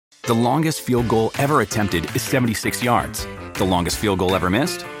The longest field goal ever attempted is 76 yards. The longest field goal ever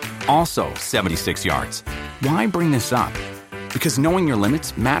missed? Also 76 yards. Why bring this up? Because knowing your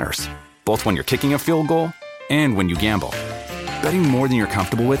limits matters, both when you're kicking a field goal and when you gamble. Betting more than you're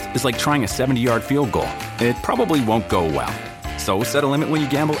comfortable with is like trying a 70-yard field goal. It probably won't go well. So set a limit when you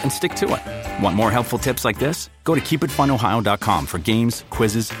gamble and stick to it. Want more helpful tips like this? Go to keepitfunohio.com for games,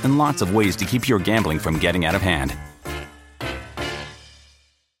 quizzes, and lots of ways to keep your gambling from getting out of hand.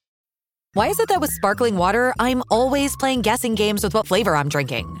 Why is it that with sparkling water, I'm always playing guessing games with what flavor I'm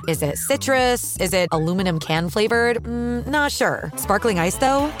drinking? Is it citrus? Is it aluminum can flavored? Not sure. Sparkling ice,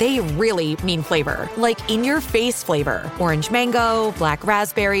 though, they really mean flavor. Like in-your-face flavor. Orange mango, black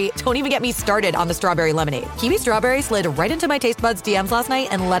raspberry. Don't even get me started on the strawberry lemonade. Kiwi Strawberry slid right into my taste buds DMs last night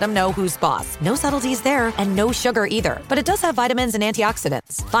and let them know who's boss. No subtleties there, and no sugar either. But it does have vitamins and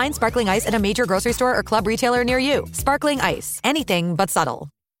antioxidants. Find sparkling ice at a major grocery store or club retailer near you. Sparkling ice. Anything but subtle.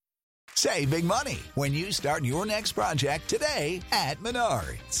 Save big money when you start your next project today at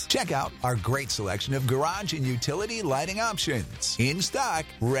Menards. Check out our great selection of garage and utility lighting options. In stock,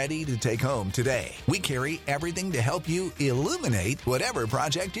 ready to take home today. We carry everything to help you illuminate whatever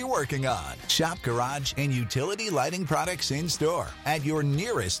project you're working on. Shop garage and utility lighting products in store at your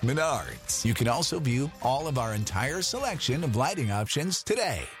nearest Menards. You can also view all of our entire selection of lighting options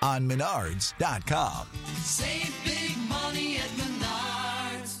today on Menards.com. Save big money at Menards.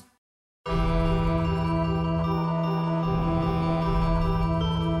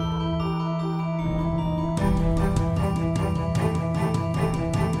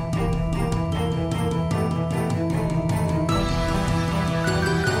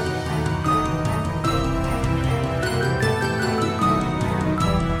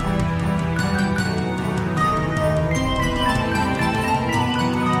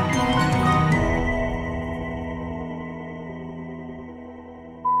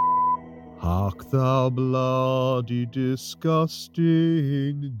 Hark thou bloody disgusting,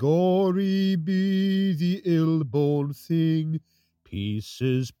 gory be the ill-born thing,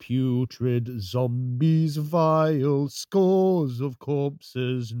 pieces putrid, zombies vile, scores of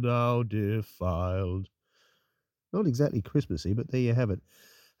corpses now defiled. Not exactly Christmassy, but there you have it.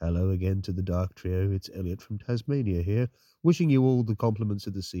 Hello again to the Dark Trio. It's Elliot from Tasmania here, wishing you all the compliments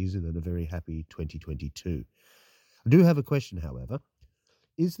of the season and a very happy 2022. I do have a question, however.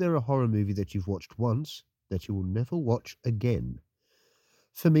 Is there a horror movie that you've watched once that you will never watch again?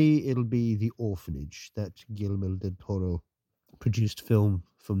 For me, it'll be The Orphanage, that Guillermo del Toro produced film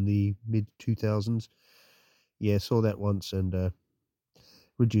from the mid-2000s. Yeah, saw that once and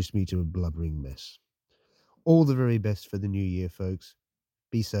reduced me to a blubbering mess. All the very best for the new year, folks.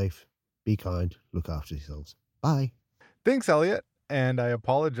 Be safe, be kind, look after yourselves. Bye. Thanks, Elliot. And I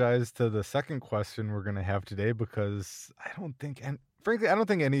apologize to the second question we're going to have today because frankly, I don't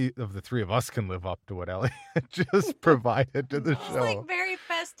think any of the three of us can live up to what Elliot just provided to the show. It's like very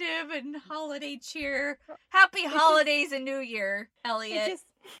festive and holiday cheer. Happy holidays and New Year, Elliot.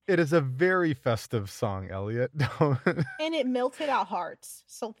 It is a very festive song, Elliot. And it melted our hearts.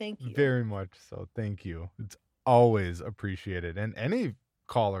 So thank you. Very much so. Thank you. It's always appreciated. And any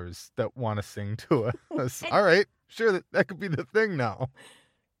callers that want to sing to us. All right. Sure, that could be the thing now.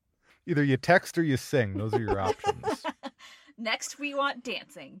 Either you text or you sing. Those are your options. Next, we want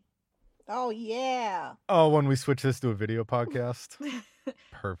dancing. Oh, yeah. Oh, when we switch this to a video podcast?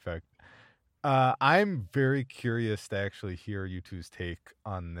 Perfect. I'm very curious to actually hear you two's take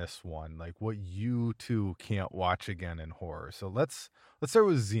on this one. Like what you two can't watch again in horror. So let's start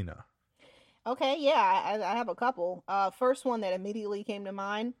with Xena. Okay, yeah, I have a couple. First one that immediately came to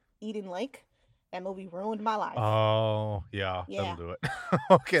mind, Eden Lake. That movie ruined my life. Oh, yeah. That'll do it.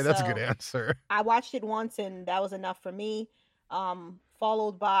 Okay, that's a good answer. I watched it once and that was enough for me.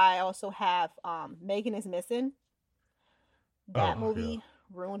 Followed by, I also have Megan is Missing. That movie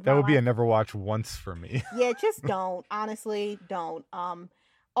ruined my life. That would be a never watch once for me. Yeah, just don't. Honestly, don't.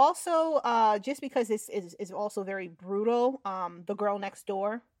 Also, just because this is also very brutal, The Girl Next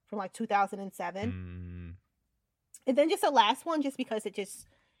Door from like 2007. And then just the last one, just because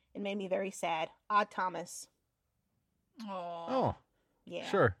it made me very sad. Odd Thomas. Oh, yeah.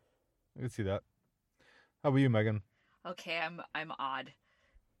 Sure, I can see that. How about you, Megan? Okay, I'm odd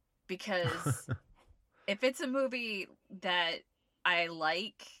because if it's a movie that I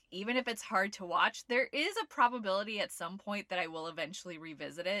like, even if it's hard to watch, there is a probability at some point that I will eventually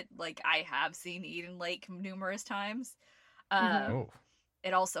revisit it. Like I have seen Eden Lake numerous times.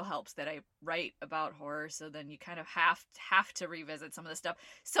 It also helps that I write about horror, so then you kind of have to revisit some of the stuff.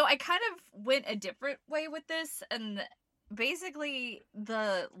 So I kind of went a different way with this, and basically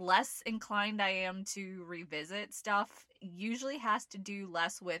the less inclined I am to revisit stuff usually has to do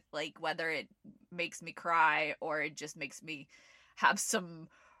less with like whether it makes me cry or it just makes me have some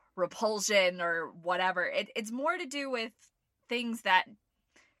repulsion or whatever. It's more to do with things that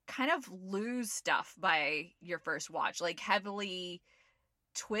kind of lose stuff by your first watch, like heavily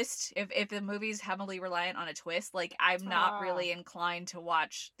twist. If the movie's heavily reliant on a twist, like I'm not really inclined to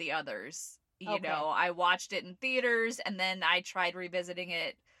watch the others. You know, I watched it in theaters and then I tried revisiting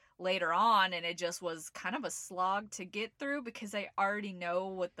it later on and it just was kind of a slog to get through because I already know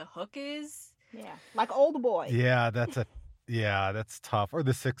what the hook is. Yeah, like Old Boy. Yeah, that's tough. Or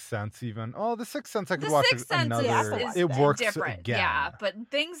The Sixth Sense even. Oh, The Sixth Sense I could The watch Sixth Sense another. is It works different. again. Yeah, but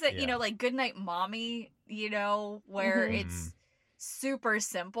things that, you Yeah. know, like Goodnight Mommy, you know, where it's super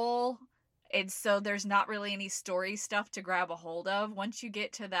simple. And so there's not really any story stuff to grab a hold of. Once you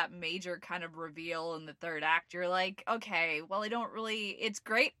get to that major kind of reveal in the third act, you're like, okay, well, it's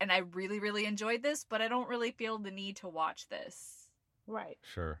great. And I really, really enjoyed this, but I don't really feel the need to watch this. Right.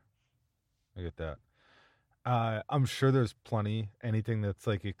 Sure. I get that. I'm sure there's plenty. Anything that's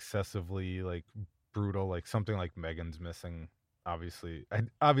like excessively like brutal, like something like Megan's Missing. Obviously,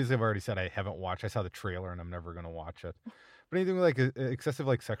 I've already said I haven't watched. I saw the trailer and I'm never gonna watch it. But anything like excessive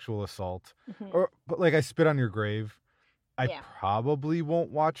like sexual assault, but like I Spit on Your Grave, I probably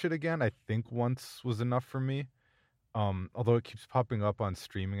won't watch it again. I think once was enough for me. Although it keeps popping up on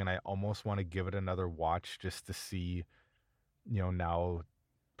streaming, and I almost want to give it another watch just to see, you know, now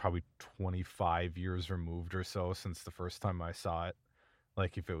probably 25 years removed or so since the first time I saw it,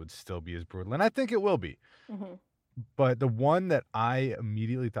 like if it would still be as brutal. And I think it will be. But the one that I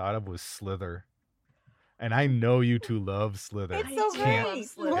immediately thought of was Slither. And I know you two love Slither. It's so Can't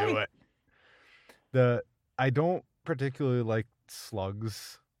great. do it. I don't particularly like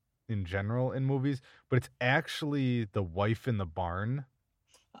slugs in general in movies, but it's actually the wife in the barn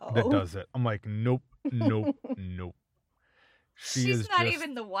that does it. I'm like, nope. She's not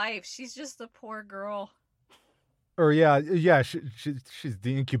even the wife. She's just the poor girl. Or she's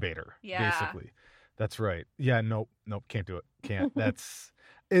the incubator, basically. That's right. Yeah, nope, can't do it. Can't. That's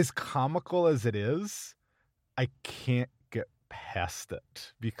as comical as it is. I can't get past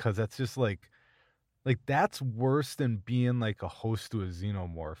it because that's just like that's worse than being like a host to a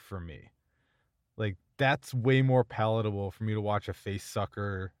xenomorph for me. Like that's way more palatable for me to watch a face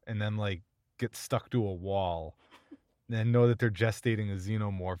sucker and then like get stuck to a wall and know that they're gestating a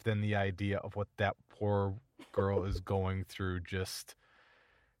xenomorph than the idea of what that poor girl is going through, just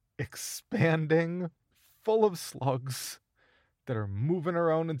expanding, full of slugs that are moving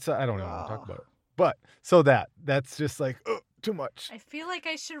around inside. I don't even want to talk about it. But so that's just like too much. I feel like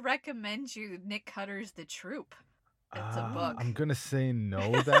I should recommend you Nick Cutter's The Troop. It's a book. I'm gonna say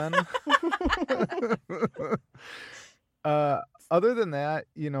no then. Other than that,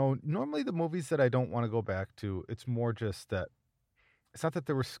 you know, normally the movies that I don't want to go back to, it's more just that it's not that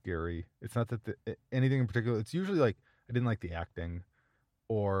they were scary. It's not that anything in particular. It's usually like I didn't like the acting,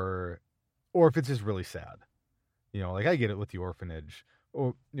 or if it's just really sad. You know, like I get it with The Orphanage.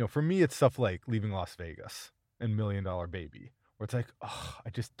 Or, you know, for me, it's stuff like Leaving Las Vegas and $1 Million Baby, where it's like, oh, I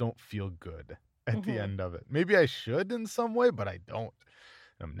just don't feel good at the end of it. Maybe I should in some way, but I don't.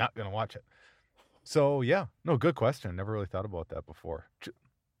 I'm not going to watch it. So, yeah, no, good question. Never really thought about that before.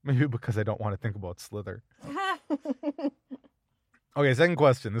 Maybe because I don't want to think about Slither. Okay, second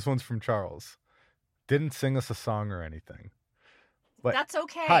question. This one's from Charles. Didn't sing us a song or anything. But that's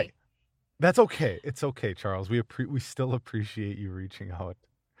okay. Hi. That's okay. It's okay, Charles. We still appreciate you reaching out.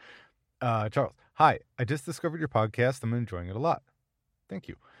 Charles, hi. I just discovered your podcast. I'm enjoying it a lot. Thank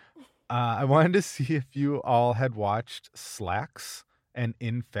you. I wanted to see if you all had watched Slacks and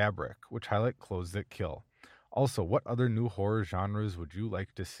In Fabric, which highlight clothes that kill. Also, what other new horror genres would you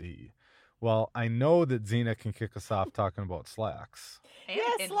like to see? Well, I know that Xena can kick us off talking about Slacks.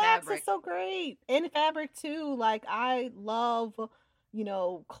 Yeah, Slacks is so great. In Fabric too. Like I love, you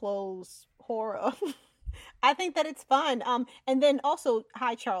know, clothes horror. I think that it's fun. And then also,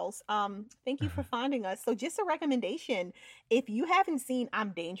 hi Charles. Thank you for finding us. So just a recommendation. If you haven't seen I'm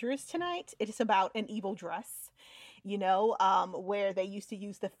Dangerous Tonight, it is about an evil dress, you know, where they used to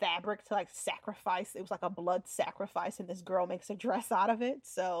use the fabric to like sacrifice. It was like a blood sacrifice, and this girl makes a dress out of it.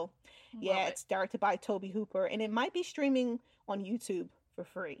 So yeah, it's directed by Toby Hooper, and it might be streaming on YouTube for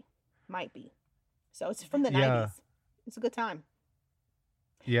free. Might be. So it's from the 90s. It's a good time.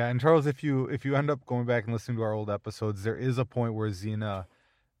 Yeah, and Charles, if you end up going back and listening to our old episodes, there is a point where Xena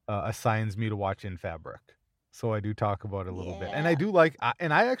assigns me to watch In Fabric. So I do talk about it a little bit. And I do like,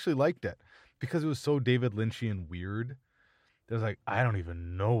 and I actually liked it because it was so David Lynchian weird. There's like, I don't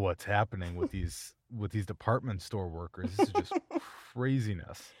even know what's happening with these department store workers. This is just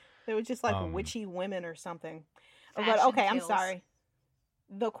craziness. They were just like witchy women or something. But Fashion okay, I'm kills. sorry.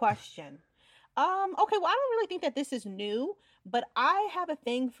 The question. Okay, well, I don't really think that this is new, but I have a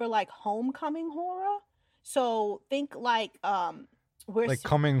thing for like homecoming horror. So think like we're Like s-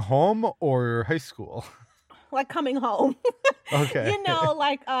 Coming Home or High School? like coming home. Okay. You know,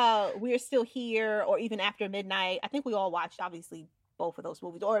 like We're Still Here or even After Midnight. I think we all watched obviously both of those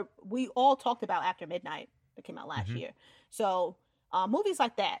movies, or we all talked about After Midnight that came out last Mhm. year. So movies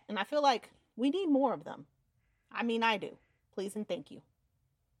like that, and I feel like we need more of them. I mean, I do. Please and thank you.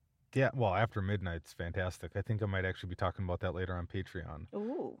 Yeah, well, After Midnight's fantastic. I think I might actually be talking about that later on Patreon,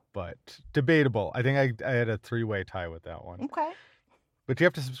 Ooh, but debatable. I think I had a 3-way tie with that one. okay. But you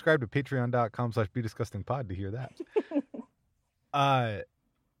have to subscribe to patreon.com/bedisgustingpod to hear that. I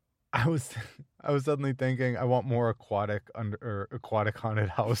was suddenly thinking I want more aquatic haunted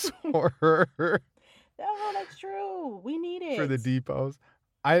house horror Oh, that's true. We need it for the depots.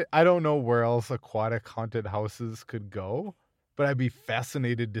 I don't know where else aquatic haunted houses could go, but I'd be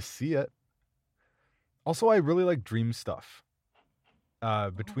fascinated to see it. Also, I really like dream stuff.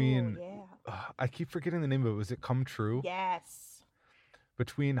 Between Oh, I keep forgetting the name of it. Was it Come True? yeah. Yes.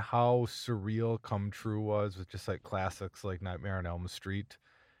 Between how surreal Come True was with just like classics like Nightmare on Elm Street.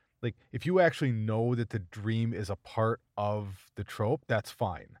 Like, if you actually know that the dream is a part of the trope, that's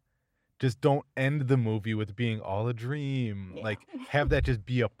fine. Just don't end the movie with being all a dream. Yeah. Like, have that just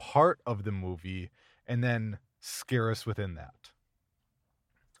be a part of the movie and then scare us within that.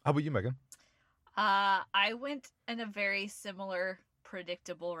 How about you, Megan? I went in a very similar,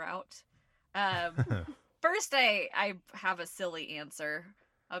 predictable route. First, I have a silly answer: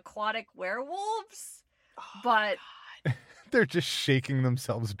 aquatic werewolves. Oh, But They're just shaking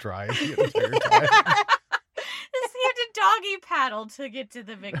themselves dry the entire time. they have to doggy paddle to get to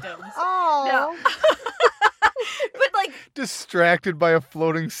the victims. Oh. But like, Distracted by a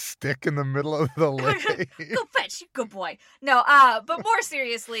floating stick in the middle of the lake. go fetch, good boy. No, but more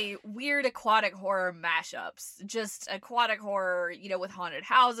seriously, weird aquatic horror mashups. Just aquatic horror, with haunted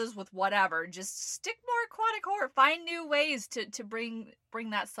houses, with whatever. Just stick more aquatic horror. Find new ways to bring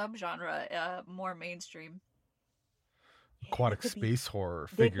that subgenre more mainstream. Aquatic could be- space horror.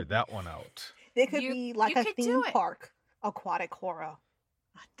 there Figured could- that one out. There could You- be like you a could do theme it. park aquatic horror.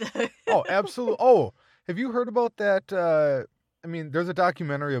 Oh, absolutely. Oh, have you heard about that? I mean, there's a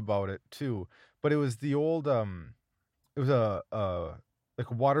documentary about it too, but it was the old it was a like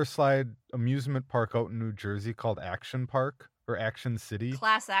a water slide amusement park out in New Jersey called Action Park or Action City.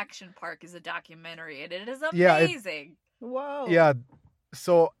 Class Action Park is a documentary, and it is Yeah, amazing. Whoa. Yeah.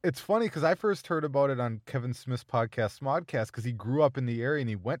 So it's funny because I first heard about it on Kevin Smith's podcast, Smodcast, because he grew up in the area and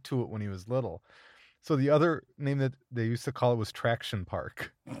he went to it when he was little. So the other name that they used to call it was Traction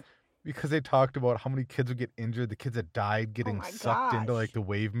Park because they talked about how many kids would get injured, the kids that died getting my sucked into like gosh. the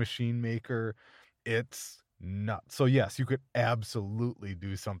wave machine maker. It's nuts. So yes, you could absolutely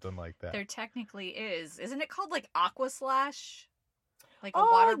do something like that. There technically is. Isn't it called like Aqua Slash? Like a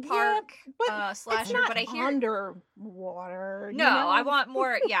Oh, water yeah, park but slasher, it's not but I hear underwater. no. I want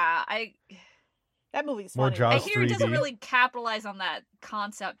more. Yeah, that movie's More funny. Jaws I Us hear it doesn't 3D. really capitalize on that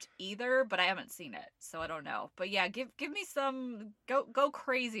concept either, but I haven't seen it, so I don't know. But yeah, give me some. Go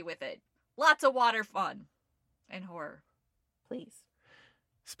crazy with it. Lots of water fun and horror. Please.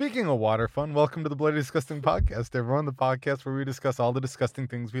 Speaking of water fun, welcome to the Bloody Disgusting Podcast, everyone. The podcast where we discuss all the disgusting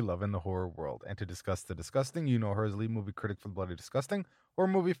things we love in the horror world. And to discuss the disgusting, you know her as lead movie critic for the Bloody Disgusting, horror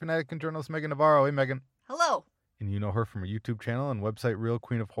movie fanatic and journalist Megan Navarro. Hey, Megan. Hello. And you know her from her YouTube channel and website Real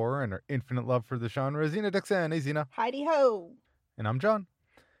Queen of Horror and her infinite love for the genre, Zena Dixon. Hey, Zena. Heidi ho. And I'm John.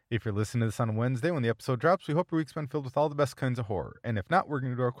 If you're listening to this on Wednesday when the episode drops, we hope your week's been filled with all the best kinds of horror. And if not, we're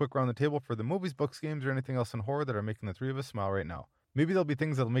going to do our quick round the table for the movies, books, games, or anything else in horror that are making the three of us smile right now. Maybe there'll be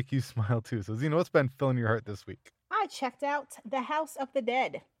things that'll make you smile too. So, Zena, what's been filling your heart this week? I checked out The House of the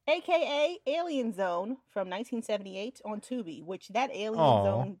Dead, aka Alien Zone from 1978 on Tubi, which that Alien Aw.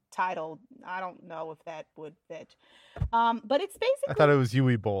 Zone title, I don't know if that would fit. But it's basically I thought it was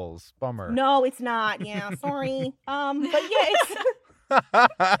Yui Bowles. Bummer. No, it's not. Yeah, sorry. But yeah,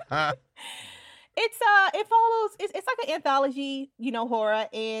 it's like an anthology, horror,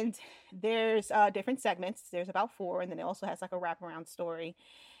 and there's different segments. There's about 4, and then it also has like a wraparound story.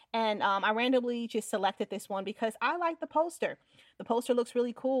 And I randomly just selected this one because I like the poster. The poster looks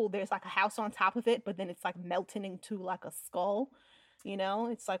really cool. There's like a house on top of it, but then it's like melting into like a skull.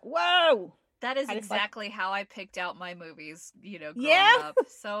 It's like, whoa. That is I just like- exactly how I picked out my movies, growing Yeah. up.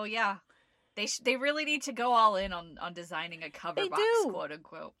 So yeah, they really need to go all in on designing a cover They box, do. quote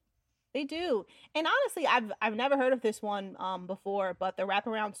unquote. They do. And honestly, I've never heard of this one before, but the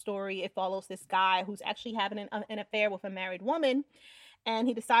wraparound story, it follows this guy who's actually having an affair with a married woman. And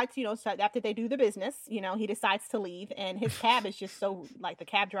he decides, so after they do the business, he decides to leave. And his cab is just so, like, the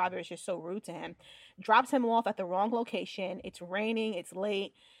cab driver is just so rude to him. Drops him off at the wrong location. It's raining. It's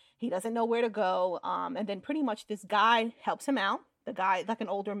late. He doesn't know where to go. And then pretty much this guy helps him out. The guy, like an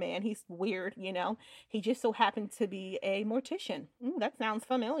older man, he's weird, He just so happened to be a mortician. That sounds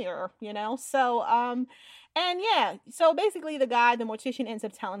familiar, So, and yeah, so basically the mortician ends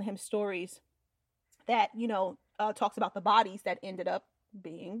up telling him stories that, talks about the bodies that ended up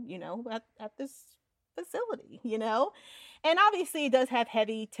being, at this facility, And obviously it does have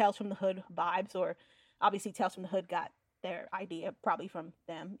heavy Tales from the Hood vibes, or obviously Tales from the Hood got their idea probably from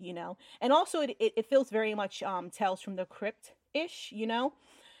them, And also it feels very much Tales from the Crypt-ish,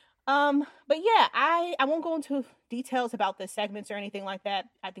 But yeah, I won't go into details about the segments or anything like that.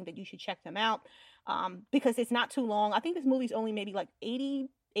 I think that you should check them out because it's not too long. I think this movie's only maybe like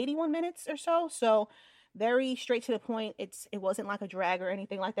 81 minutes or so. So very straight to the point. It wasn't like a drag or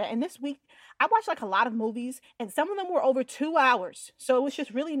anything like that. And this week I watched like a lot of movies and some of them were over 2 hours. So it was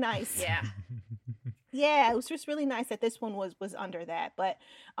just really nice. Yeah. Yeah, it was just really nice that this one was under that. But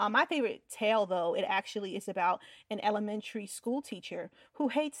my favorite tale, though, it actually is about an elementary school teacher who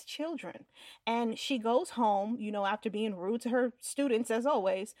hates children. And she goes home, after being rude to her students, as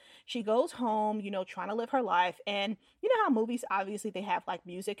always. She goes home, trying to live her life. And you know how movies, obviously, they have like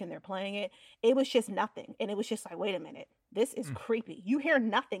music and they're playing it. It was just nothing. And it was just like, wait a minute. This is creepy. You hear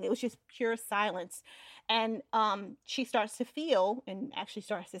nothing. It was just pure silence. And she starts to feel and actually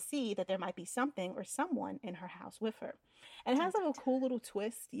starts to see that there might be something or someone in her house with her. And it has like a cool little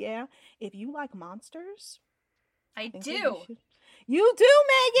twist. Yeah. If you like monsters. I think do. You do,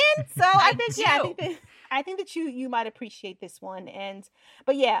 Megan. So I think, do. yeah, I think that you might appreciate this one.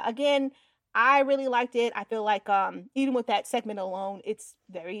 But yeah, again, I really liked it. I feel like even with that segment alone, it's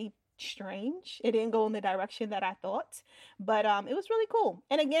very strange. It didn't go in the direction that I thought, but it was really cool.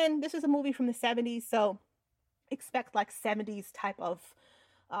 And again, this is a movie from the 70s, so expect like 70s type of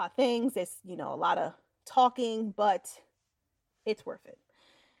things. It's a lot of talking, but it's worth it.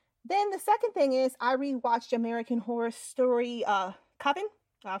 Then the second thing is I rewatched American Horror Story Coven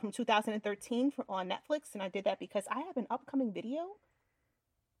from 2013 on Netflix, and I did that because I have an upcoming video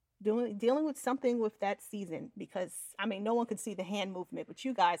dealing with something with that season, because no one could see the hand movement, but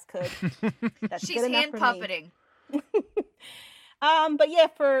you guys could. That's She's good enough hand for puppeting. But yeah,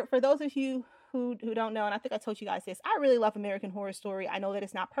 for those of you who don't know, and I think I told you guys this, I really love American Horror Story. I know that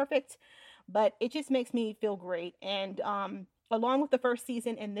it's not perfect, but it just makes me feel great. And along with the first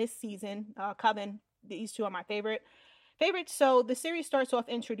season and this season, Coven, these two are my favorite. So the series starts off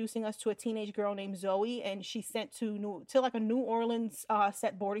introducing us to a teenage girl named Zoe, and she's sent to like a New Orleans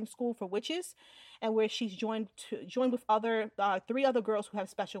set boarding school for witches, and where she's joined with three other girls who have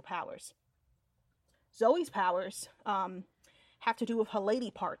special powers. Zoe's powers have to do with her lady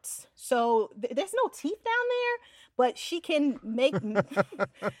parts. So there's no teeth down there, but she can make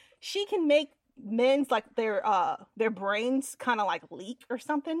men's like their brains kind of like leak or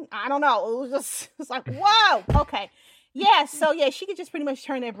something. I don't know. It's like, whoa, okay. Yeah, so yeah, she could just pretty much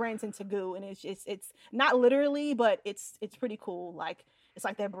turn their brains into goo, and it's not literally, but it's pretty cool. Like it's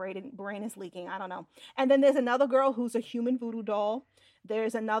like their brain is leaking. I don't know. And then there's another girl who's a human voodoo doll.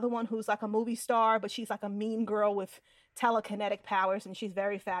 There's another one who's like a movie star, but she's like a mean girl with telekinetic powers, and she's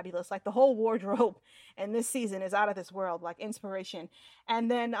very fabulous. Like the whole wardrobe in this season is out of this world, like inspiration.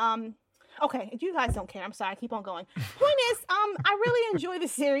 And then okay, if you guys don't care, I'm sorry, I keep on going. Point is, I really enjoy the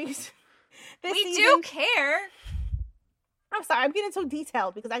series. We do care. I'm sorry, I'm getting so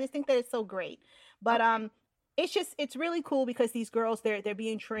detailed because I just think that it's so great. But it's really cool because these girls, they're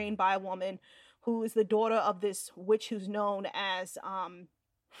being trained by a woman who is the daughter of this witch who's known as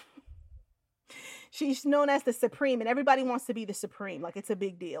she's known as the Supreme, and everybody wants to be the Supreme. Like it's a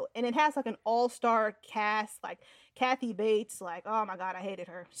big deal. And it has like an all-star cast, like Kathy Bates, like, oh my God, I hated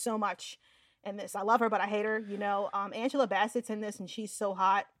her so much. And this, I love her, but I hate her, Angela Bassett's in this and she's so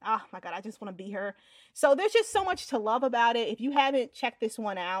hot. Oh my God, I just want to be her. So there's just so much to love about it. If you haven't checked this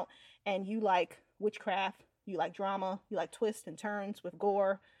one out and you like witchcraft, you like drama, you like twists and turns with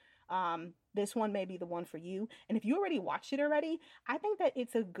gore, this one may be the one for you. And if you already watched it already, I think that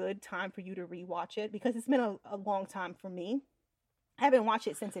it's a good time for you to rewatch it because it's been a long time for me. I haven't watched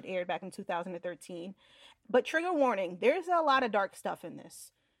it since it aired back in 2013. But trigger warning, there's a lot of dark stuff in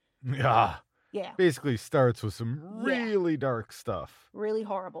this. Yeah. Yeah. Basically starts with some really dark stuff. Really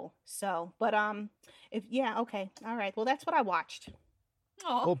horrible. So, but okay. All right. Well, that's what I watched.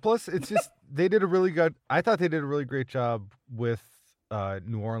 Oh. Well, plus it's just I thought they did a really great job with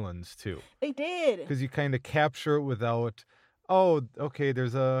New Orleans too. They did. Because you kind of capture it without, oh, okay,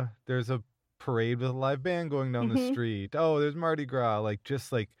 there's a parade with a live band going down the street. Oh, there's Mardi Gras, like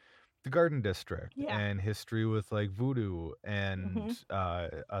just like the Garden District, and history with like voodoo and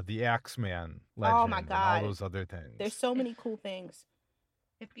the Axeman legend Oh my God. and all those other things. There's so many cool things.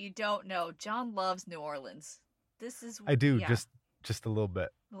 If you don't know, John loves New Orleans. This is I do, yeah, just a little bit.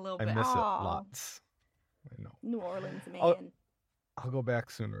 a little I bit. miss it Aw. lots. I know. New Orleans, man. I'll go back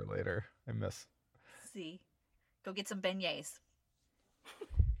sooner or later. I miss. See, go get some beignets.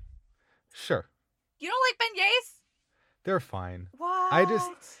 Sure, You don't like beignets? they're fine. What?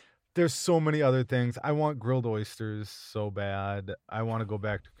 There's so many other things. I want grilled oysters so bad. I want to go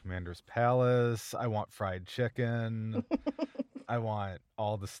back to Commander's Palace. I want fried chicken. I want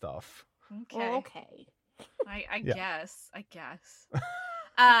all the stuff. Okay. Okay. I Yeah. guess. I guess.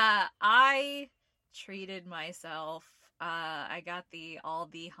 I treated myself. I got all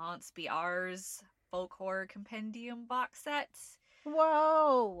the Haunts Be Ours folk horror compendium box sets.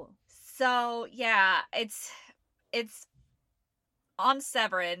 Whoa. So yeah, it's on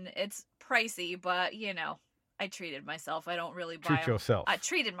Severin. It's pricey, but you know, I treated myself. I don't really buy Treat 'em. yourself. I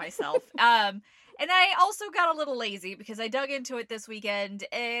treated myself. And I also got a little lazy because I dug into it this weekend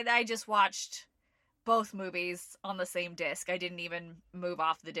and I just watched both movies on the same disc. I didn't even move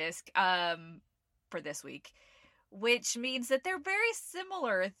off the disc for this week, which means that they're very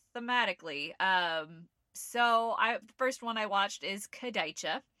similar thematically. So the first one I watched is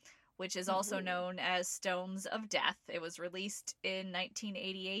Kadaicha, which is also known as Stones of Death. It was released in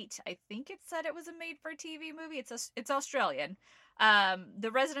 1988. I think it said it was a made-for-TV movie. It's Australian.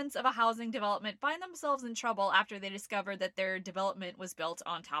 The residents of a housing development find themselves in trouble after they discover that their development was built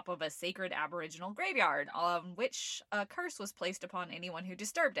on top of a sacred Aboriginal graveyard, on which a curse was placed upon anyone who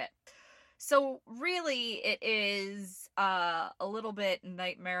disturbed it. So really, it is a little bit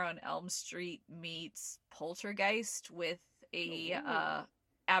Nightmare on Elm Street meets Poltergeist with a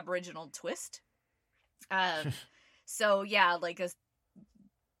Aboriginal twist. So yeah, like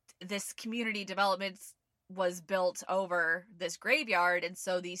this community development was built over this graveyard, and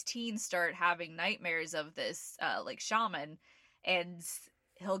so these teens start having nightmares of this like shaman, and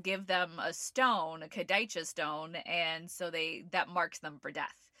he'll give them a stone, a Kadaicha stone, and so that marks them for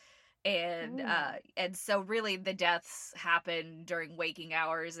death. And so really the deaths happen during waking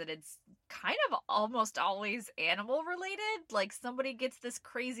hours, and it's kind of almost always animal related. Like somebody gets this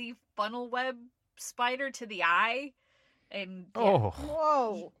crazy funnel web spider to the eye, and Oh,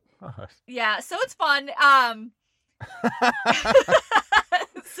 Whoa. gosh. yeah, so it's fun.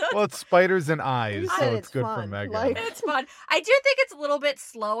 So Well, it's spiders and eyes, You so said it's it's good for fun, Megan. like- it's fun. I do think it's a little bit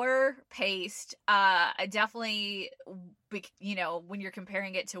slower paced. I definitely, you know, when you're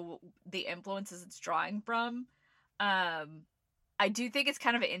comparing it to the influences it's drawing from, I do think it's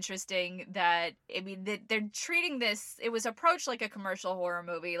kind of interesting that, I mean, they're treating this, it was approached like a commercial horror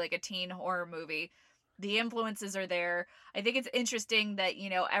movie, like a teen horror movie. The influences are there. I think it's interesting that, you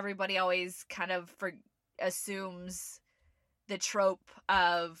know, everybody always kind of assumes the trope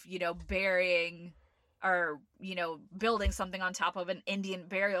of, you know, burying or, you know, building something on top of an Indian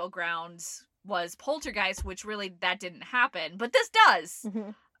burial ground was Poltergeist, which really that didn't happen, but this does.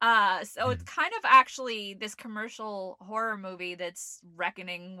 So it's kind of actually this commercial horror movie that's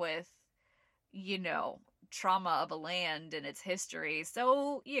reckoning with, you know, trauma of a land and its history.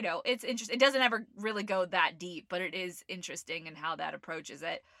 So, you know, it's interesting. It doesn't ever really go that deep, but it is interesting in how that approaches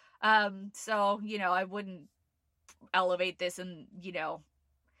it. So, you know, I wouldn't elevate this, and, you know,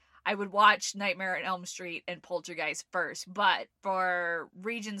 I would watch Nightmare on Elm Street and Poltergeist first, but for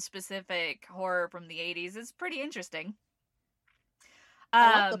region-specific horror from the 80s, it's pretty interesting.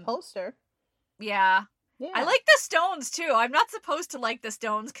 I love the poster. Yeah. Yeah. I like the stones, too. I'm not supposed to like the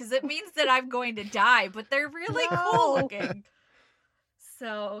stones, because it means that I'm going to die, but they're really cool No. looking.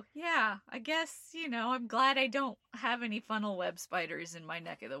 So, yeah, I guess, you know, I'm glad I don't have any funnel web spiders in my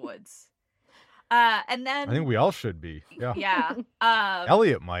neck of the woods. And then... I think we all should be. Yeah. Yeah.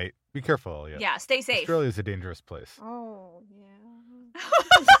 Elliot might. Be careful, Elliot. Yeah, stay safe. Australia's a dangerous place. Oh, yeah.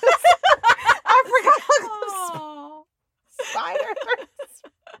 I forgot Oh. the spider.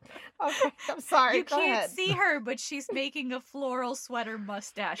 Okay, I'm sorry. You Go can't ahead. see her, but she's making a floral sweater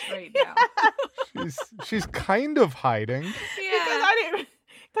mustache right now. She's kind of hiding. Because Yeah. I didn't.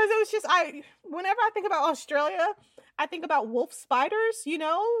 Because it was just whenever I think about Australia, I think about wolf spiders, you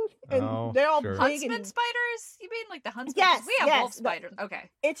know, and Oh, they're all sure. big Huntsman and spiders? You mean like the huntsman? Yes, We have yes, wolf but- spiders. Okay.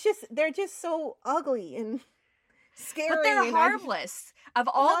 it's just they're just so ugly and scary. But they're and I just- harmless. Of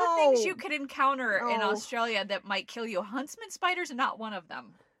all the things you No. could encounter in No. Australia that might kill you, huntsman spiders are not one of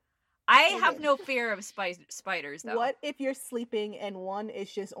them. I have Okay. no fear of spiders, though. What if you're sleeping and one is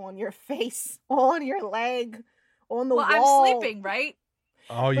just on your face, on your leg, on the Well, wall? I'm sleeping, right?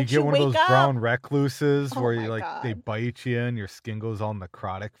 Oh, you But get you one of those wake up. brown recluses Oh where my you they God. bite you and your skin goes all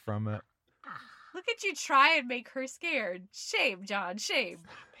necrotic from it. Look at you try and make her scared. Shame, John. Shame.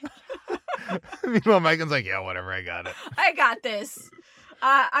 Meanwhile, Megan's like, yeah, whatever, I got it. I got this.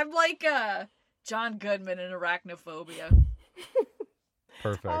 I'm like John Goodman in Arachnophobia.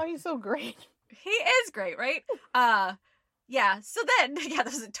 Perfect. Oh, he's so great. He is great, right? Yeah. So then, yeah,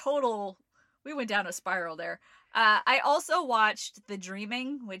 there's a total. We went down a spiral there. I also watched The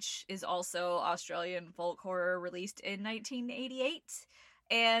Dreaming, which is also Australian folk horror, released in 1988.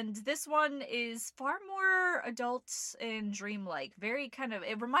 And this one is far more adult and dreamlike. Very kind of,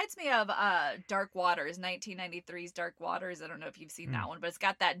 it reminds me of Dark Waters, 1993's Dark Waters. I don't know if you've seen that one, but it's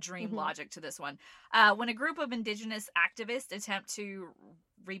got that dream logic to this one. When a group of indigenous activists attempt to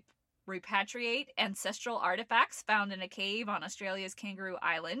repatriate ancestral artifacts found in a cave on Australia's Kangaroo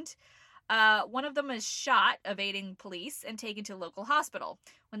Island, one of them is shot evading police and taken to a local hospital.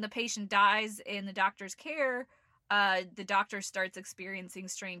 When the patient dies in the doctor's care, the doctor starts experiencing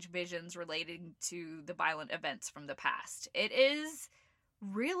strange visions relating to the violent events from the past. It is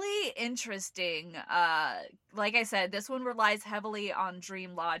really interesting. Like I said, this one relies heavily on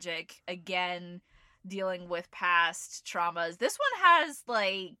dream logic, again, dealing with past traumas. This one has,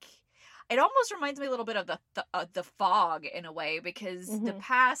 like, it almost reminds me a little bit of the Fog in a way, because the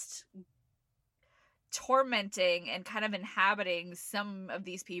past tormenting and kind of inhabiting some of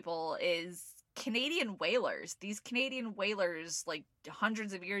these people is Canadian whalers. These Canadian whalers, like,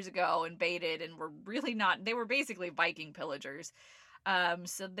 hundreds of years ago invaded and were really not, they were basically Viking pillagers.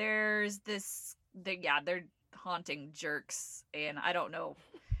 So there's this, they're haunting jerks, and I don't know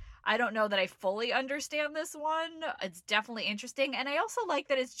that I fully understand this one. It's definitely interesting, and I also like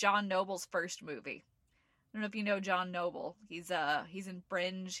that it's John Noble's first movie. I don't know if you know John Noble. He's in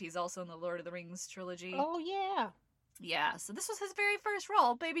Fringe. He's also in the Lord of the Rings trilogy. Oh, yeah. Yeah, so this was his very first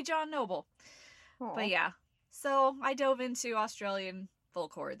role, baby John Noble. Aw. But yeah, so I dove into Australian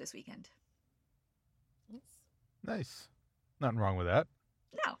folk horror this weekend. Nice. Nothing wrong with that.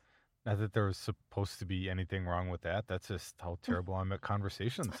 No. Not that there was supposed to be anything wrong with that. That's just how terrible I'm at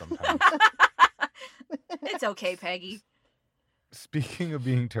conversation sometimes. It's okay, Peggy. Speaking of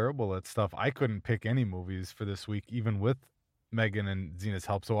being terrible at stuff, I couldn't pick any movies for this week, even with Megan and Zena's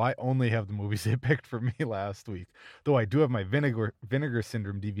help. So I only have the movies they picked for me last week. Though I do have my Vinegar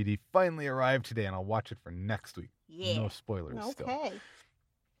Syndrome DVD finally arrived today, and I'll watch it for next week. Yeah. No spoilers still. Okay.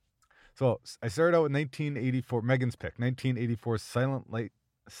 So I started out with 1984, Megan's pick, 1984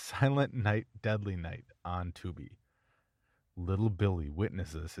 Silent Night, Deadly Night on Tubi. Little Billy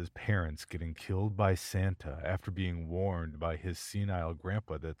witnesses his parents getting killed by Santa after being warned by his senile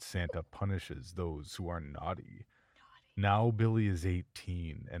grandpa that Santa punishes those who are naughty. Now Billy is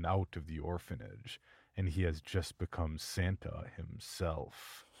 18 and out of the orphanage, and he has just become Santa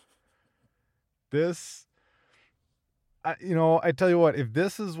himself. This, I tell you what, if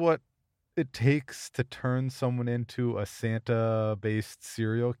this is what it takes to turn someone into a Santa-based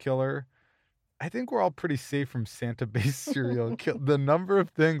serial killer, I think we're all pretty safe from Santa-based serial kill. The number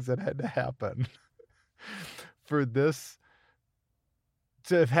of things that had to happen for this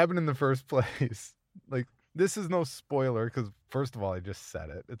to have happened in the first place. Like, this is no spoiler because, first of all, I just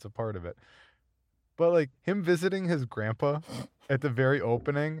said it. It's a part of it. But, like, him visiting his grandpa at the very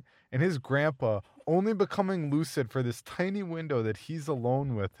opening and his grandpa only becoming lucid for this tiny window that he's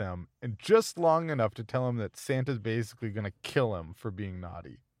alone with him and just long enough to tell him that Santa's basically going to kill him for being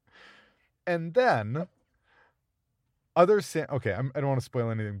naughty. And then other I don't want to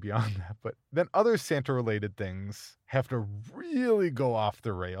spoil anything beyond that, but then other Santa-related things have to really go off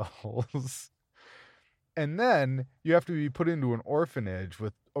the rails. And then you have to be put into an orphanage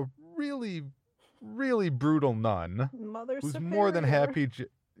with a really, really brutal nun Mother who's Superior. more than happy.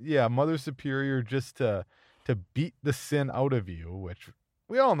 Mother Superior, just to beat the sin out of you, which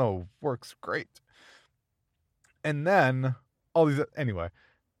we all know works great. And then all these, anyway,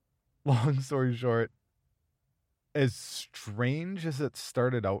 long story short, as strange as it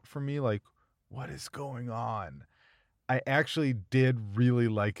started out for me, like, what is going on? I actually did really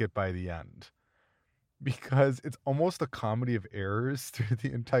like it by the end. Because it's almost a comedy of errors through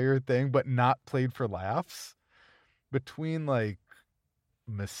the entire thing, but not played for laughs. Between, like,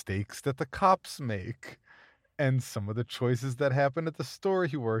 mistakes that the cops make and some of the choices that happen at the store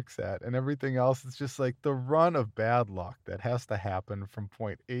he works at and everything else, it's just like the run of bad luck that has to happen from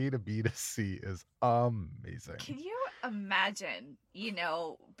point A to B to C is amazing. Can you imagine,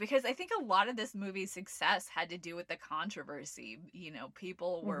 because I think a lot of this movie's success had to do with the controversy.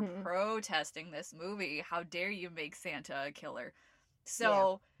 People were protesting this movie. How dare you make Santa a killer?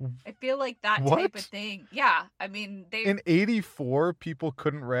 So I feel like that type What? of thing. Yeah, I mean, In 84, people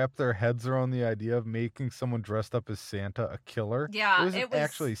couldn't wrap their heads around the idea of making someone dressed up as Santa a killer. Yeah, It wasn't it was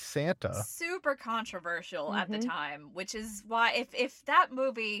actually Santa. super controversial at the Mhm. time, which is why if that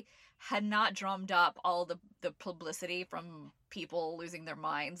movie had not drummed up all the publicity from people losing their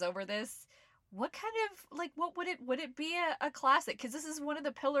minds over this, what kind of like what would it be a classic? Because this is one of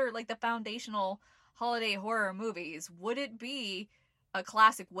the pillar, like the foundational holiday horror movies. Would it be a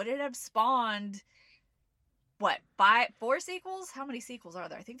classic? Would it have spawned what, 4 sequels? How many sequels are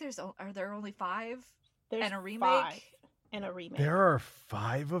there? I think are there only 5 There's and a remake. 5 and a remake. There are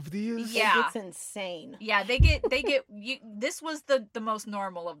 5 of these? Yeah. It's insane. Yeah, they get this was the most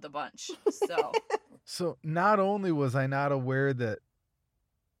normal of the bunch. So So not only was I not aware that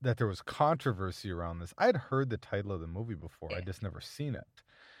there was controversy around this, I'd heard the title of the movie before. I'd just never seen it.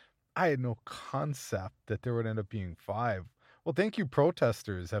 I had no concept that there would end up being 5. Well, thank you,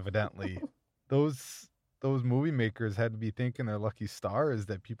 protesters, evidently. Those movie makers had to be thinking their lucky stars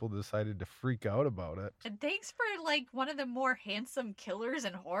that people decided to freak out about it. and thanks for like one of the more handsome killers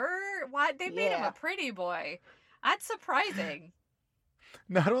in horror. Why they made him Yeah. a pretty boy? That's surprising.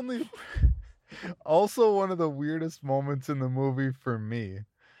 Not only, also one of the weirdest moments in the movie for me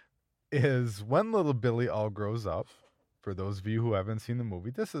is when little Billy all grows up. For those of you who haven't seen the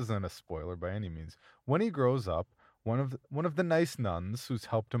movie, this isn't a spoiler by any means. When he grows up, one of the nice nuns who's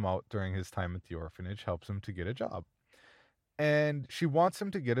helped him out during his time at the orphanage helps him to get a job. And she wants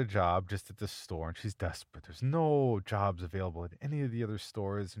him to get a job just at this store, and she's desperate. There's no jobs available at any of the other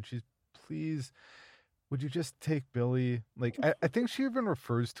stores, and she's, please, would you just take Billy? Like, I think she even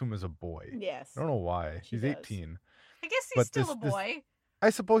refers to him as a boy. Yes. I don't know why. She He's does. 18. I guess he's But still this- a boy. I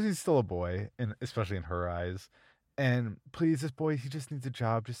suppose he's still a boy, and especially in her eyes. And please, this boy, he just needs a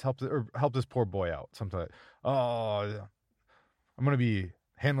job. Just help this poor boy out. Something like, oh, I'm gonna be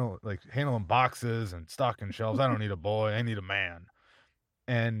handling boxes and stocking shelves. I don't need a boy. I need a man.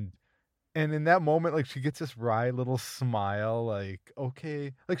 And in that moment, like, she gets this wry little smile, like,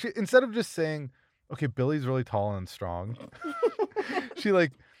 okay, like, she, instead of just saying, okay, Billy's really tall and strong, she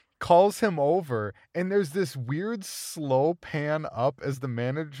like calls him over, and there's this weird slow pan up as the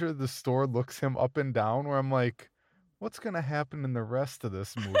manager of the store looks him up and down, where I'm like, what's gonna happen in the rest of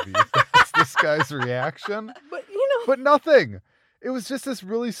this movie? That's this guy's reaction. But you know, But nothing. It was just this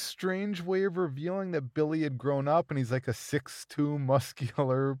really strange way of revealing that Billy had grown up, and he's like a 6'2",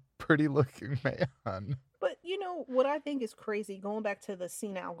 muscular, pretty-looking man. but you know what I think is crazy, going back to the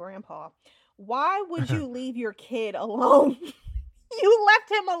senile grandpa. Why would you leave your kid alone? You left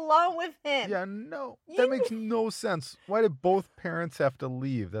him alone with him. Yeah, no, You- that makes no sense. Why did both parents have to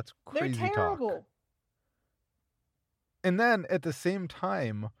leave? That's They're crazy terrible. talk. And then at the same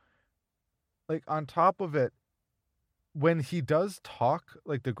time, like, on top of it, when he does talk,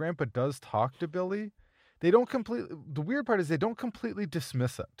 like, the grandpa does talk to Billy, the weird part is they don't completely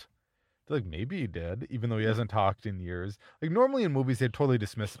dismiss it. They're like, maybe he did, even though he hasn't talked in years. Like, normally in movies, they'd totally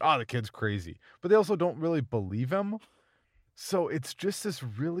dismiss it. Oh, the kid's crazy. But they also don't really believe him. So it's just this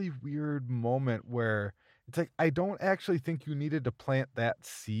really weird moment where it's like, I don't actually think you needed to plant that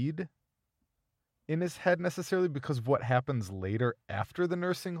seed in his head necessarily, because of what happens later after the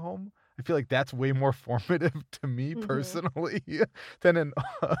nursing home. I feel like that's way more formative to me Mhm. personally than in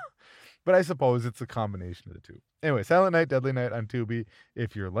but I suppose it's a combination of the two. Anyway, Silent Night, Deadly Night on Tubi.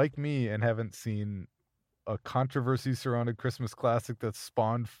 If you're like me and haven't seen a controversy surrounded Christmas classic that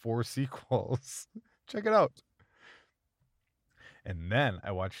spawned 4 sequels, check it out. And then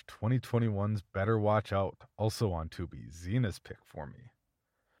I watched 2021's Better Watch Out, also on Tubi, Zena's pick for me.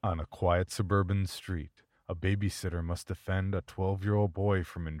 On a quiet suburban street, a babysitter must defend a 12-year-old boy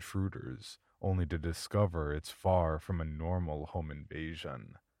from intruders, only to discover it's far from a normal home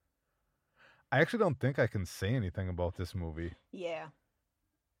invasion. I actually don't think I can say anything about this movie. Yeah.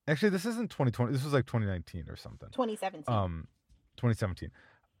 Actually, this isn't 2020. This was like 2019 or something. 2017. 2017.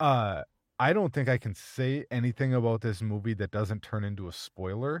 I don't think I can say anything about this movie that doesn't turn into a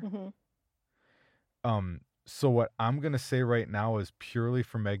spoiler. Mhm. So what I'm going to say right now is purely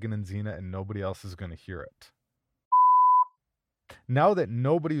for Megan and Zena, and nobody else is going to hear it. Now that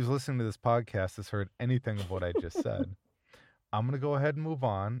nobody who's listening to this podcast has heard anything of what I just said, I'm going to go ahead and move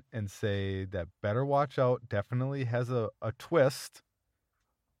on and say that Better Watch Out definitely has a twist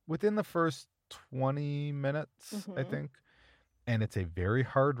within the first 20 minutes, I Mhm. think. And it's a very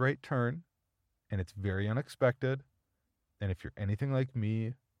hard right turn, and it's very unexpected. And if you're anything like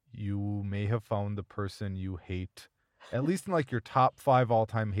me, you may have found the person you hate, at least in like your top 5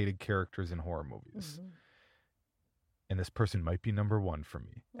 all-time hated characters in horror movies. Mhm. And this person might be number 1 for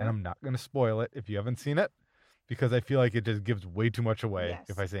me. And Yeah. I'm not going to spoil it if you haven't seen it, because I feel like it just gives way too much away Yes.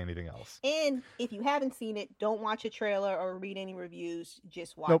 if I say anything else. And if you haven't seen it, don't watch a trailer or read any reviews.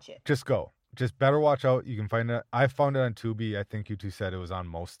 Just watch Nope, it. just go. Just better watch out. You can find it. I found it on Tubi. I think you two said it was on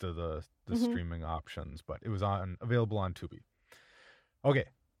most of the streaming options, but it was available on Tubi. Okay,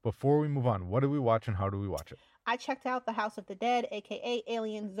 before we move on, what do we watch and how do we watch it? I checked out The House of the Dead, aka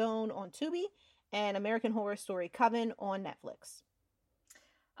Alien Zone, on Tubi, and American Horror Story Coven on Netflix.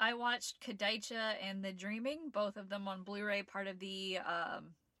 I watched Kadaicha and The Dreaming, both of them on Blu-ray, part of the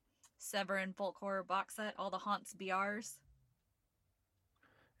Severin Folk Horror box set, all the Haunts BRs.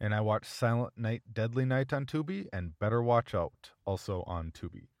 And I watched Silent Night, Deadly Night on Tubi and Better Watch Out, also on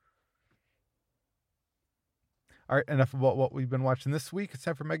Tubi. All right, enough about what we've been watching this week. It's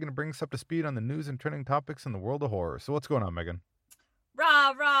time for Megan to bring us up to speed on the news and trending topics in the world of horror. So what's going on, Megan?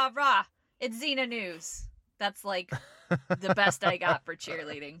 Rah, rah, rah. It's Xena News. That's like the best I got for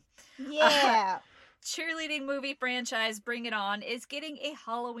cheerleading. Yeah. Cheerleading movie franchise Bring It On is getting a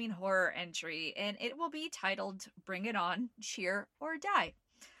Halloween horror entry, and it will be titled Bring It On, Cheer or Die.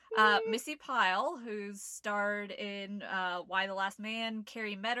 Missy Pyle, who's starred in Why the Last Man,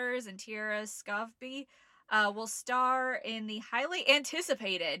 Carrie Metters, and Tiara Scovby, will star in the highly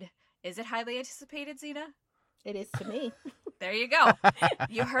anticipated... Is it highly anticipated, Xena? It is to me. There you go.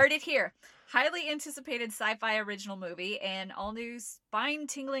 You heard it here. Highly anticipated sci-fi original movie and all-new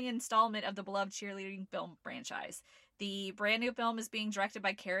spine-tingling installment of the beloved cheerleading film franchise. The brand new film is being directed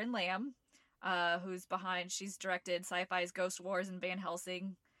by Karen Lamb, she's directed Sci-Fi's Ghost Wars and Van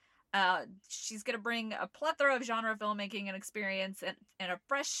Helsing. She's going to bring a plethora of genre filmmaking and experience and a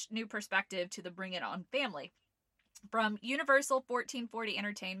fresh new perspective to the Bring It On family. From Universal 1440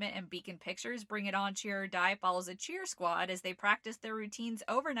 Entertainment and Beacon Pictures, Bring It On, Cheer or Die follows a cheer squad as they practice their routines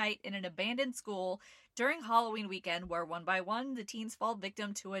overnight in an abandoned school during Halloween weekend, where one by one the teens fall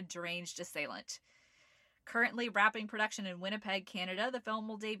victim to a deranged assailant. Currently wrapping production in Winnipeg, Canada, the film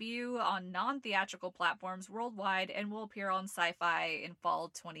will debut on non-theatrical platforms worldwide and will appear on Sci-Fi in fall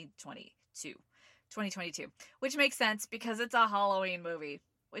 2022, which makes sense because it's a Halloween movie.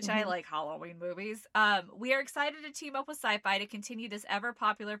 Which I like Halloween movies. We are excited to team up with Sci-Fi to continue this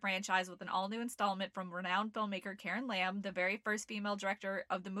ever-popular franchise with an all-new installment from renowned filmmaker Karen Lamb, the very first female director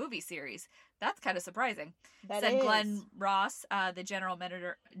of the movie series. That's kind of surprising. Said Glenn Ross, the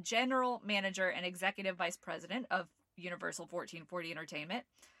general manager and executive vice president of Universal 1440 Entertainment.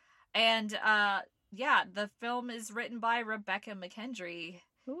 And the film is written by Rebecca McKendry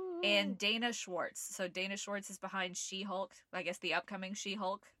and Dana Schwartz. So Dana Schwartz is behind She-Hulk, I guess the upcoming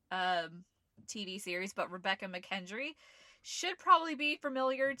She-Hulk TV series, but Rebecca McKendry should probably be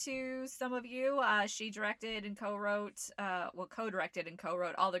familiar to some of you. She directed and co-wrote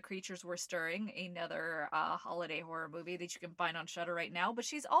All the Creatures Were Stirring, another holiday horror movie that you can find on Shudder right now. But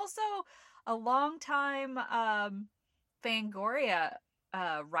she's also a longtime Fangoria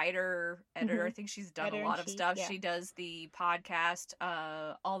writer, editor. I think she's done a lot of stuff. Yeah. She does the podcast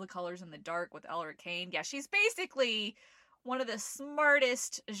All the Colors in the Dark with Elric Kane. Yeah, she's basically one of the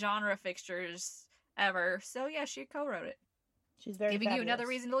smartest genre fixtures ever. So yeah, she co-wrote it. She's very giving fabulous. you another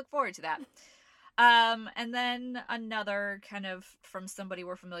reason to look forward to that. And then another kind of from somebody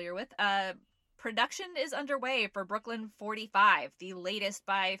we're familiar with. Production is underway for Brooklyn 45, the latest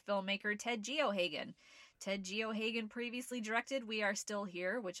by filmmaker Ted Geohagen. Ted Geohagen previously directed We Are Still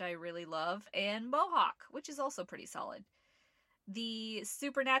Here, which I really love, and Mohawk, which is also pretty solid. The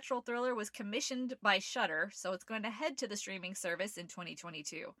supernatural thriller was commissioned by Shudder, so it's going to head to the streaming service in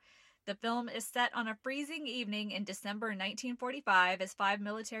 2022. The film is set on a freezing evening in December 1945 as 5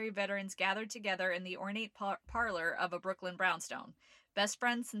 military veterans gathered together in the ornate parlor of a Brooklyn brownstone. Best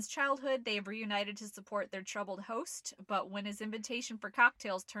friends since childhood, they have reunited to support their troubled host, but when his invitation for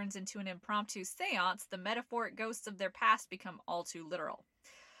cocktails turns into an impromptu seance, the metaphoric ghosts of their past become all too literal.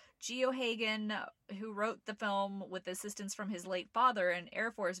 Geohagen, who wrote the film with assistance from his late father, an Air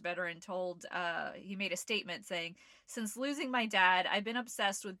Force veteran, he made a statement saying, "Since losing my dad, I've been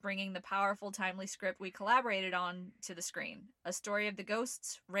obsessed with bringing the powerful, timely script we collaborated on to the screen. A story of the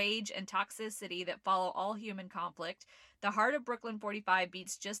ghosts, rage, and toxicity that follow all human conflict. The heart of Brooklyn 45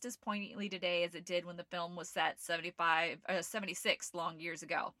 beats just as poignantly today as it did when the film was set 76 long years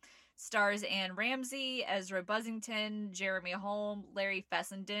ago." Stars Anne Ramsey, Ezra Buzzington, Jeremy Holm, Larry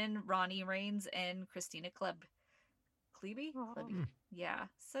Fessenden, Ronnie Raines, and Christina Klebe? Yeah.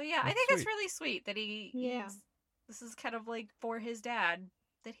 So yeah, I think that's really sweet that this is kind of like for his dad,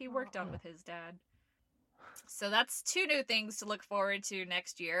 that he worked on with his dad. So that's 2 new things to look forward to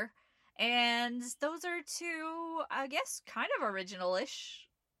next year. And those are 2, I guess, kind of original-ish.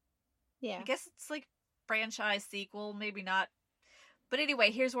 Yeah. I guess it's like franchise sequel, maybe not. But anyway,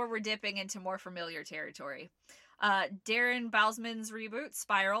 here's where we're dipping into more familiar territory. Darren Bousman's reboot,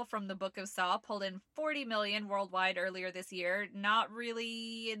 Spiral from the Book of Saw, pulled in $40 million worldwide earlier this year. Not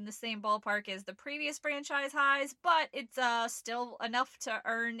really in the same ballpark as the previous franchise highs, but it's still enough to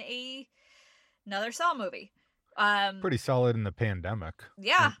earn another Saw movie. Pretty solid in the pandemic.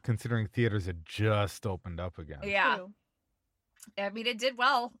 Yeah. Considering theaters had just opened up again. Yeah. True. I mean, it did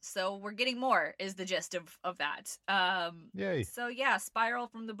well, so we're getting more, is the gist of that. Yay. So yeah, Spiral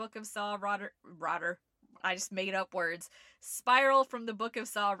from the Book of Saw, Rotter. I just made up words. Spiral from the Book of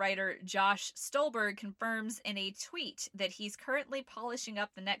Saw writer Josh Stolberg confirms in a tweet that he's currently polishing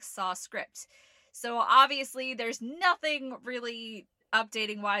up the next Saw script. So obviously there's nothing really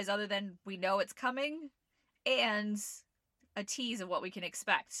updating wise other than we know it's coming and a tease of what we can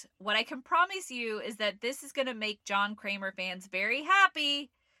expect. What I can promise you is that this is going to make John Kramer fans very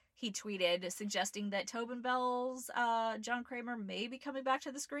happy. He tweeted suggesting that Tobin Bell's John Kramer may be coming back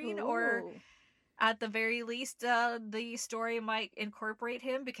to the screen, or Ooh. at the very least, the story might incorporate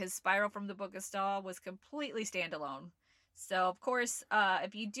him, because Spiral from the Book of Saw was completely standalone. So, of course,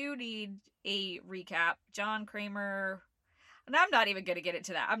 if you do need a recap, John Kramer... And I'm not even going to get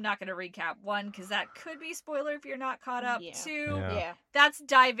into that. I'm not going to recap. One, because that could be spoiler if you're not caught up. Yeah. Two, Yeah. that's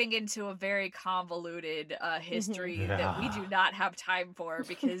diving into a very convoluted history Yeah. that we do not have time for,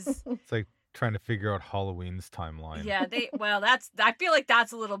 because... It's like trying to figure out Halloween's timeline. Yeah, I feel like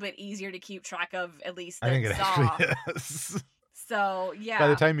that's a little bit easier to keep track of, at least, I than think it Saw. actually is. So, yeah. By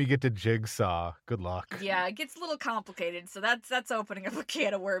the time you get to Jigsaw, good luck. Yeah, it gets a little complicated, so that's opening up a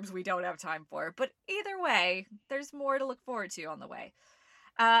can of worms we don't have time for. But either way, there's more to look forward to on the way.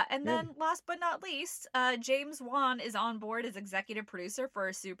 And then, last but not least, James Wan is on board as executive producer for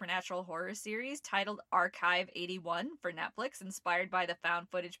a supernatural horror series titled Archive 81 for Netflix, inspired by the found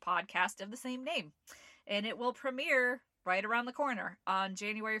footage podcast of the same name. And it will premiere right around the corner on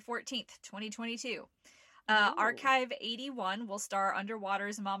January 14th, 2022. Archive 81 will star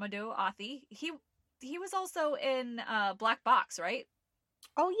Underwater's Mamadou Athie. He was also in Black Box, right?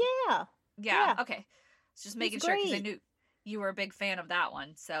 Oh yeah. Yeah. Yeah. Okay. Just He's making sure, because I great. knew you were a big fan of that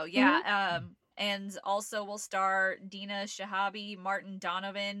one. So yeah. And also will star Dina Shahabi, Martin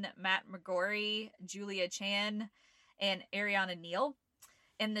Donovan, Matt McGorry, Julia Chan, and Ariana Neal.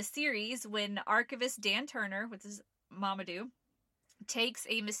 In the series, when archivist Dan Turner, which is Mamadou, takes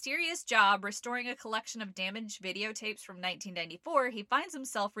a mysterious job restoring a collection of damaged videotapes from 1994, he finds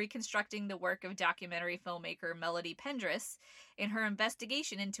himself reconstructing the work of documentary filmmaker Melody Pendris in her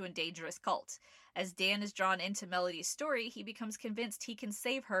investigation into a dangerous cult. As Dan is drawn into Melody's story, he becomes convinced he can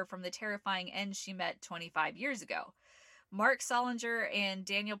save her from the terrifying end she met 25 years ago. Mark Solinger and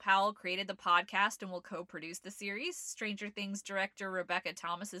Daniel Powell created the podcast and will co-produce the series. Stranger Things director Rebecca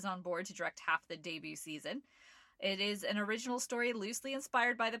Thomas is on board to direct half the debut season. It is an original story loosely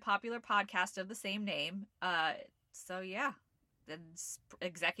inspired by the popular podcast of the same name. So yeah, it's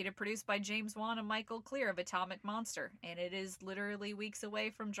executive produced by James Wan and Michael Clear of Atomic Monster, and it is literally weeks away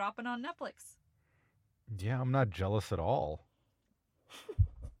from dropping on Netflix. Yeah, I'm not jealous at all.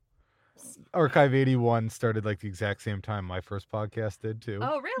 Archive 81 started like the exact same time my first podcast did too.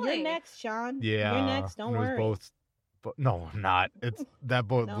 Oh, really? You're next, Sean. Yeah. You're next. Don't and it was worry. both, but no, I'm not. It's that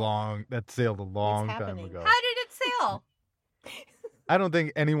boat No. that sailed a long time happening. ago. How did it sail? I don't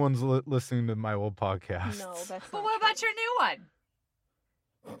think anyone's listening to my old podcast. No, that's But not what true. about your new one?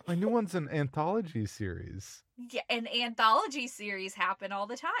 My new one's an anthology series. Yeah, an anthology series happen all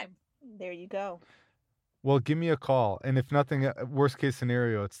the time. There you go. Well, give me a call, and if nothing, worst case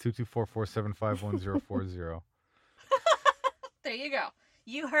scenario, it's 224-475-1040. There you go.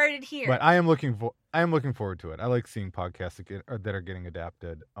 You heard it here. But I am looking forward to it. I like seeing podcasts that are getting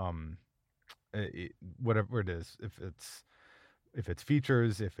adapted. Whatever it is, if it's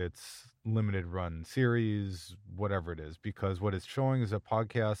features, if it's limited run series, whatever it is, because what it's showing is that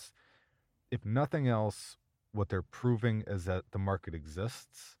podcasts, if nothing else, what they're proving is that the market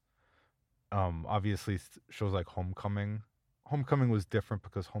exists. Obviously shows like Homecoming was different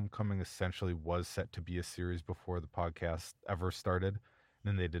because Homecoming essentially was set to be a series before the podcast ever started. And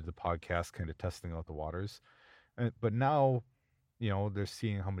then they did the podcast kind of testing out the waters. But now, they're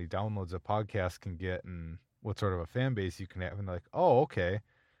seeing how many downloads a podcast can get and what sort of a fan base you can have. And they're like, oh, okay.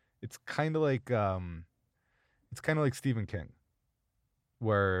 It's kind of like Stephen King,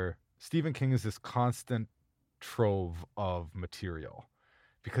 where Stephen King is this constant trove of material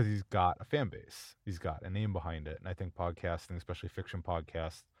because he's got a fan base. He's got a name behind it. And I think podcasting, especially fiction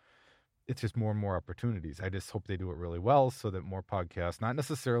podcasts, it's just more and more opportunities. I just hope they do it really well so that more podcasts, not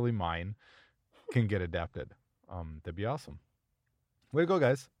necessarily mine, can get adapted. That'd be awesome. Way to go,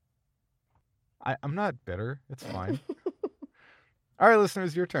 guys. I'm not bitter. It's fine. All right,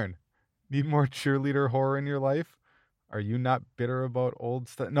 listeners, your turn. Need more cheerleader horror in your life? Are you not bitter about old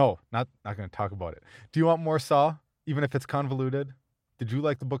stuff? No, not going to talk about it. Do you want more Saw, even if it's convoluted? Did you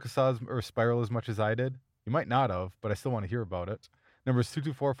like the Book of Saw or Spiral as much as I did? You might not have, but I still want to hear about it. Number is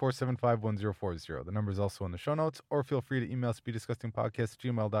 224-475-1040. The number is also in the show notes, or feel free to email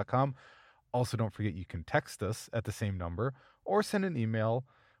speeddisgustingpodcast@gmail.com. Also, don't forget you can text us at the same number, or send an email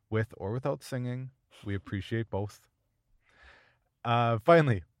with or without singing. We appreciate both.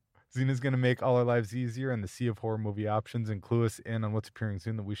 Finally, Zena's going to make all our lives easier in the sea of horror movie options and clue us in on what's appearing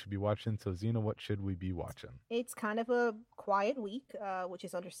soon that we should be watching. So, Zena, what should we be watching? It's kind of a quiet week, which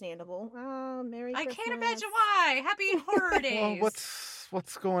is understandable. Merry I Christmas. can't imagine why. Happy horror days. Well,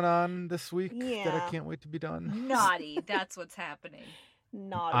 what's going on this week that I Yeah. can't wait to be done? Naughty. That's what's happening.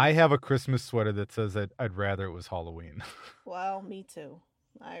 Naughty. I have a Christmas sweater that says I'd rather it was Halloween. Well, me too.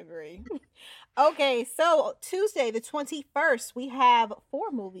 I agree. Okay, so Tuesday, the 21st, we have 4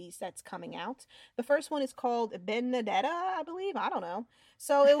 movies that's coming out. The first one is called Benedetta, I believe. I don't know.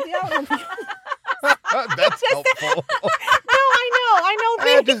 So it'll be out on... That's helpful. No, I know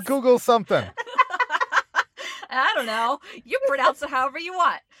Yeah, this. just Google something. I don't know. You pronounce it however you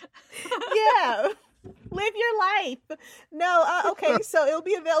want. Yeah. Live your life. No, okay, so it'll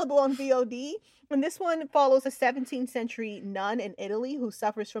be available on VOD. And this one follows a 17th century nun in Italy who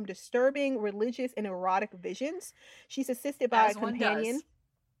suffers from disturbing religious and erotic visions. She's assisted by As a one companion. does.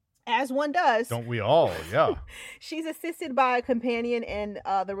 As one does. Don't we all? Yeah. She's assisted by a companion, and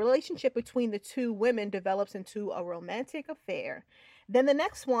the relationship between the two women develops into a romantic affair. Then the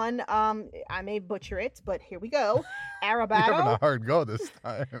next one, I may butcher it, but here we go. You're having a Arabato. hard go this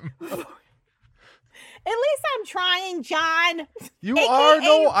time. At least I'm trying, John. You AKA are?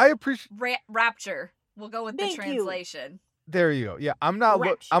 No, I appreciate... Rapture. We'll go with Thank the you. translation. There you go. Yeah, I'm not.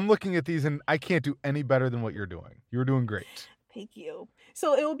 Rapture. I'm looking at these, and I can't do any better than what you're doing. You're doing great. Thank you.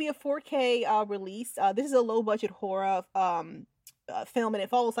 So it will be a 4K release. This is a low budget horror film, and it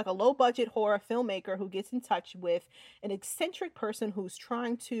follows like a low budget horror filmmaker who gets in touch with an eccentric person who's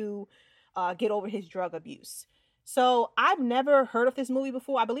trying to get over his drug abuse. So I've never heard of this movie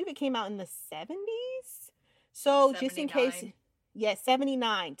before. I believe it came out in the 70s. So just in case, 79. yeah,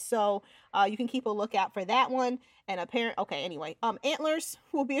 79. So you can keep a lookout for that one. And anyway, Antlers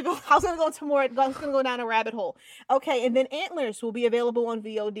will be available. I was gonna go into more. I was gonna go down a rabbit hole. Okay, and then Antlers will be available on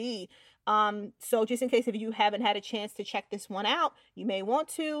VOD. So just in case if you haven't had a chance to check this one out, you may want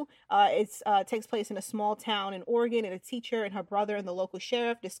to. It takes place in a small town in Oregon, and a teacher and her brother and the local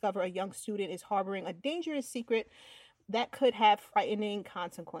sheriff discover a young student is harboring a dangerous secret that could have frightening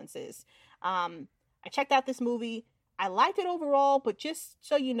consequences. I checked out this movie. I liked it overall, but just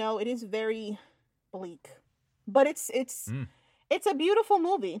so you know, it is very bleak. But it's a beautiful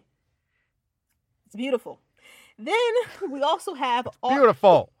movie. It's beautiful. Then we also have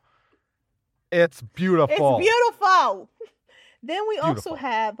Beautiful. It's beautiful. It's beautiful. Then we Beautiful. also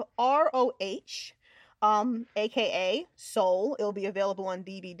have ROH, aka Soul. It'll be available on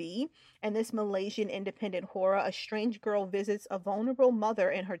DVD. And this Malaysian independent horror, a strange girl visits a vulnerable mother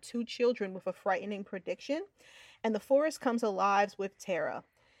and her 2 children with a frightening prediction, and the forest comes alive with terror.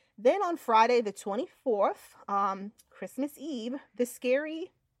 Then on Friday the 24th, Christmas Eve, the scary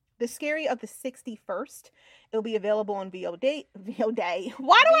of the 61st. It'll be available on VOD. Why do I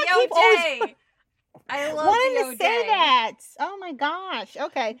keep always I love wanting to say VOD. that? Oh my gosh.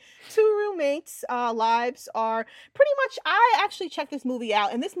 Okay. 2 roommates' lives are pretty much. I actually checked this movie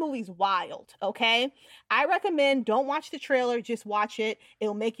out, and this movie's wild. Okay. I recommend don't watch the trailer, just watch it.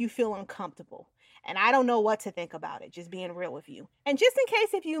 It'll make you feel uncomfortable. And I don't know what to think about it, just being real with you. And just in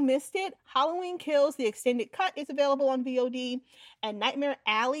case if you missed it, Halloween Kills, the extended cut, is available on VOD. And Nightmare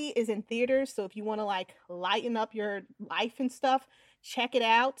Alley is in theaters. So if you want to like lighten up your life and stuff, check it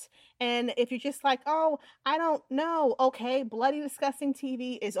out. And if you're just like, oh, I don't know. Okay, Bloody Disgusting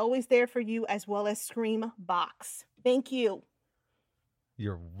TV is always there for you, as well as Scream Box. Thank you.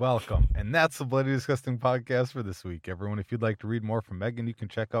 You're welcome. And that's the Bloody Disgusting podcast for this week. Everyone, if you'd like to read more from Megan, you can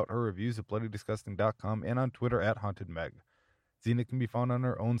check out her reviews at bloodydisgusting.com and on Twitter at HauntedMeg. Zena can be found on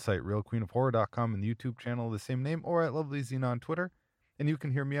her own site, realqueenofhorror.com, and the YouTube channel of the same name, or at Lovely Zena on Twitter. And you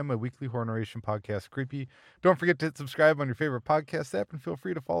can hear me on my weekly horror narration podcast, Creepy. Don't forget to hit subscribe on your favorite podcast app, and feel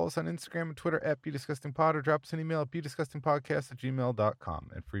free to follow us on Instagram and Twitter at BeDisgustingPod, or drop us an email at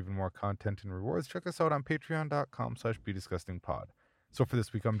BeDisgustingPodcast@gmail.com. And for even more content and rewards, check us out on patreon.com/BeDisgustingPod. So for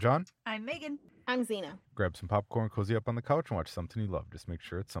this week, I'm John. I'm Megan. I'm Zena. Grab some popcorn, cozy up on the couch, and watch something you love. Just make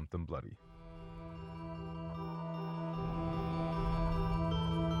sure it's something bloody.